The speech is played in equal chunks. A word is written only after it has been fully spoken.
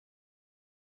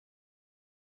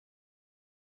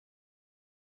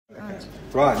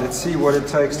Right, let's see what it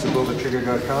takes to build a TRIGA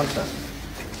Go counter.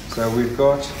 So we've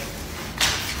got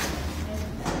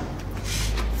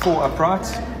 4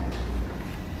 uprights.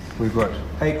 We've got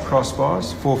 8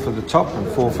 crossbars, 4 for the top and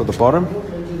 4 for the bottom.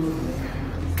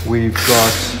 We've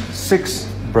got 6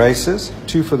 braces,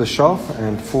 2 for the shelf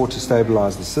and 4 to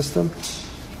stabilize the system.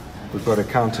 We've got a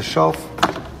counter shelf,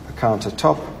 a counter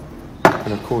top,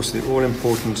 and of course the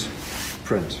all-important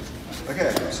print.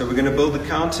 Okay, so we're going to build the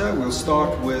counter. We'll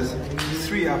start with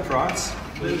 3 uprights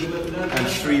and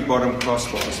 3 bottom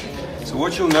crossbars. So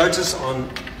what you'll notice on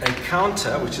a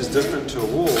counter, which is different to a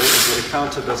wall, is that a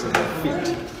counter doesn't have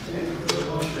feet,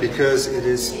 because it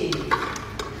is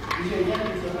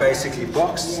basically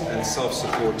boxed and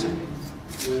self-supporting.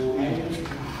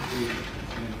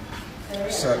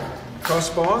 So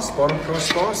crossbars, bottom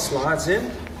crossbar slides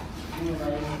in.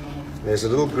 There's a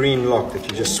little green lock that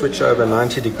you just switch over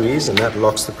 90 degrees and that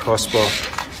locks the crossbar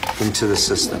into the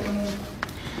system.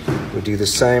 We'll do the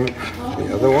same with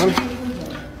the other one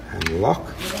and lock.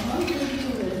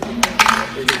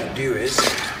 What we're going to do is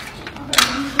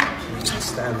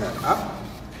stand that up.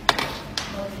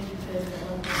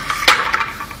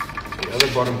 The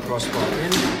other bottom crossbar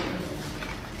in.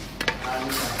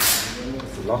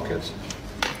 Lock it.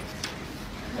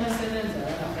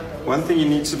 One thing you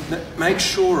need to make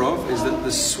sure of is that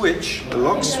the switch, the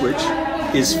lock switch,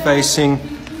 is facing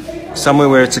somewhere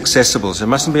where it's accessible. So it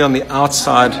mustn't be on the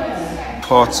outside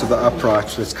parts of the upright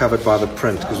that's covered by the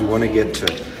print, because we want to get to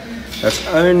it. That's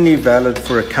only valid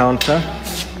for a counter,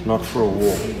 not for a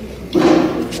wall.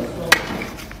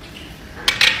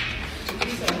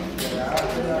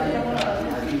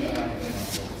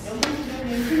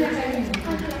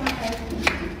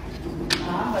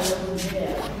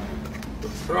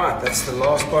 Right, that's the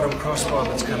last bottom crossbar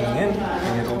that's coming in.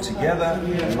 Bring it all together,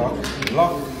 lock,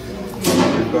 lock.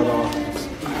 We've got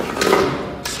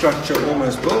our structure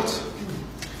almost built.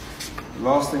 The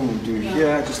last thing we do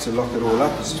here, just to lock it all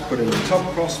up, is just put in the top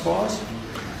crossbars.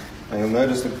 And you'll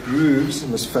notice the grooves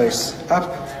must face up,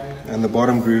 and the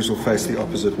bottom grooves will face the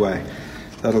opposite way.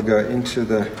 That'll go into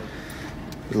the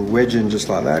little wedge in just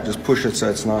like that. Just push it so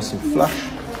it's nice and flush.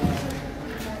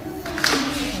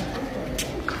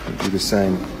 Do the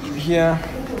same here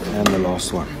and the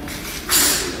last one.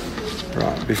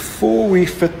 Right, before we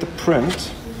fit the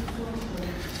print,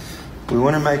 we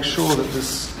want to make sure that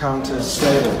this counter is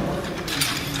stable.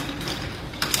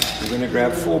 We're going to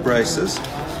grab 4 braces.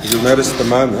 You'll notice at the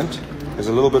moment there's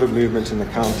a little bit of movement in the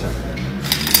counter.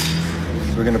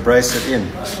 So we're going to brace it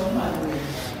in.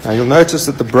 Now you'll notice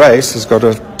that the brace has got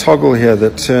a toggle here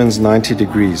that turns 90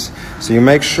 degrees. So you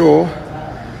make sure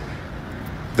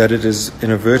that it is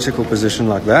in a vertical position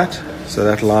like that, so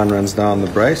that line runs down the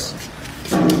brace,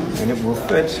 and it will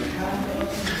fit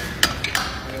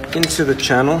into the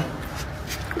channel.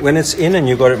 When it's in and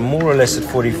you've got it more or less at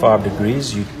 45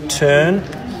 degrees, you turn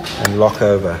and lock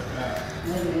over.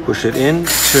 Push it in,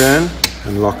 turn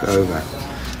and lock over.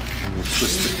 And we'll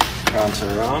twist the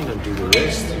counter around and do the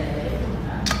rest.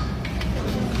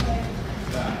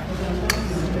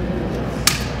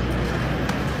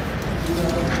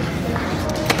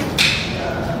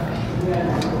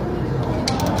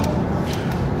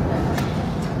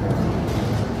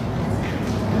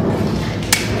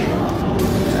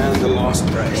 The last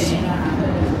brace.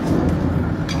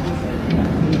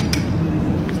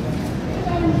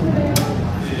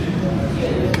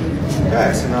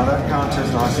 Okay, so now that counter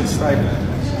is nice and stable.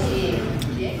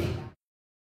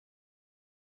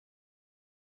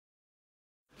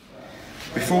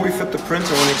 Before we fit the print,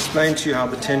 I want to explain to you how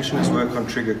the tensioners work on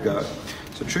TRIGA Go.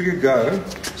 So TRIGA Go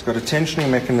has got a tensioning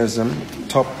mechanism,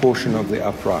 top portion of the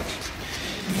upright.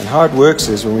 And how it works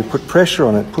is when we put pressure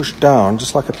on it, push down,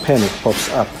 just like a pen, it pops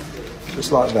up.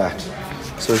 Just like that.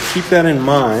 So keep that in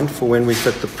mind for when we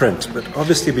fit the print. But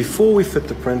obviously before we fit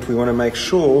the print, we want to make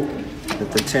sure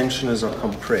that the tensioners are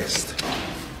compressed.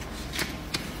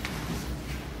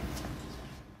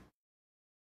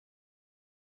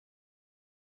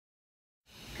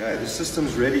 Okay, the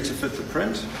system's ready to fit the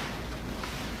print.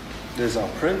 There's our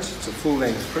print. It's a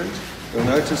full-length print. You'll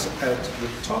notice at the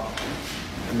top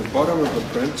and the bottom of the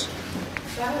print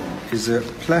is a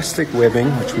plastic webbing,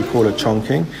 which we call a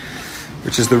chonking,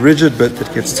 which is the rigid bit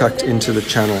that gets tucked into the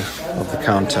channel of the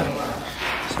counter.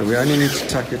 So we only need to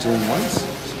tuck it in once.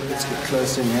 So let's get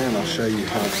close in here and I'll show you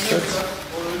how it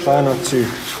fits. Try not to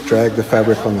drag the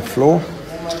fabric on the floor.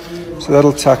 So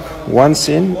that'll tuck once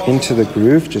into the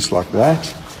groove, just like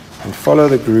that, and follow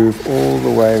the groove all the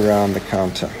way around the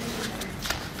counter.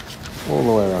 All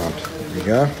the way around. There we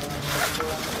go.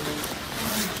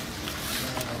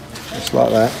 Just like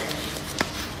that.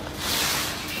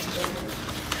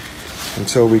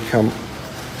 until we come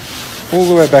all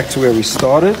the way back to where we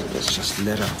started. Let's just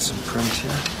let out some print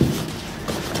here.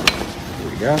 Here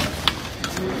we go.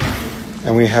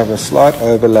 And we have a slight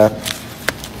overlap.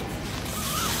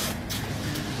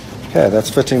 Okay, that's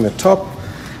fitting the top.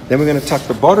 Then we're going to tuck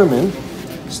the bottom in,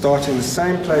 starting the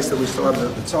same place that we started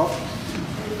at the top.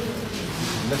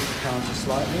 Lift the counter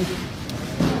slightly.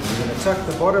 We're going to tuck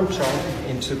the bottom chunk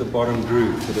into the bottom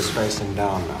groove that is facing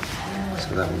down now.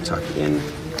 So that will tuck in,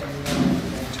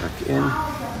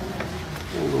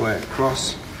 all the way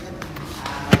across.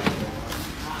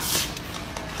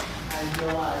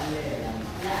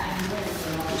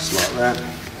 Just like that.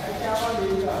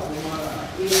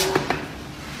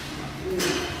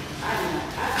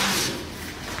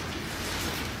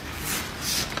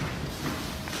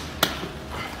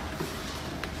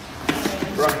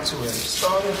 Right to where we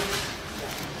started.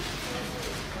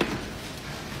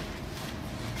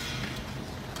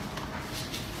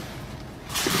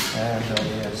 And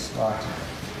there'll be a slight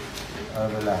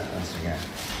overlap once again.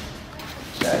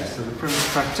 Okay, so the print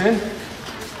is tucked in.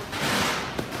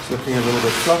 It's looking a little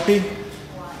bit floppy.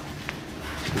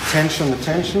 The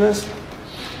tensioners,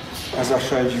 as I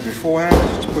showed you beforehand,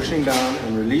 just pushing down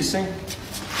and releasing.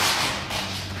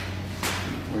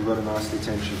 We've got a nicely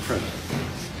tensioned print.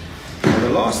 And the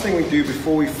last thing we do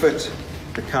before we fit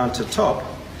the countertop,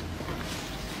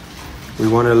 we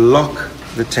want to lock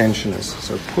the tensioners.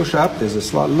 So push up, there's a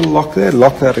slight little lock there,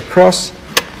 lock that across,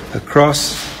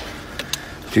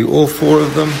 do all 4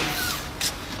 of them.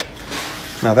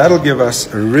 Now that'll give us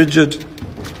a rigid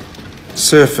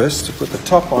surface to put the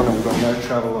top on, and we've got no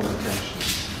trouble on the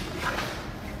tensioners.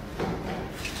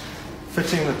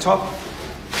 Fitting the top,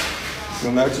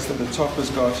 you'll notice that the top has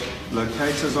got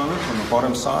locators on it on the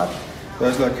bottom side.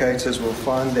 Those locators will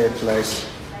find their place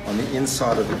on the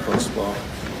inside of the crossbar.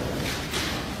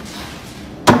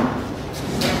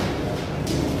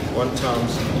 1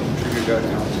 times TRIGA Go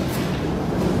counter.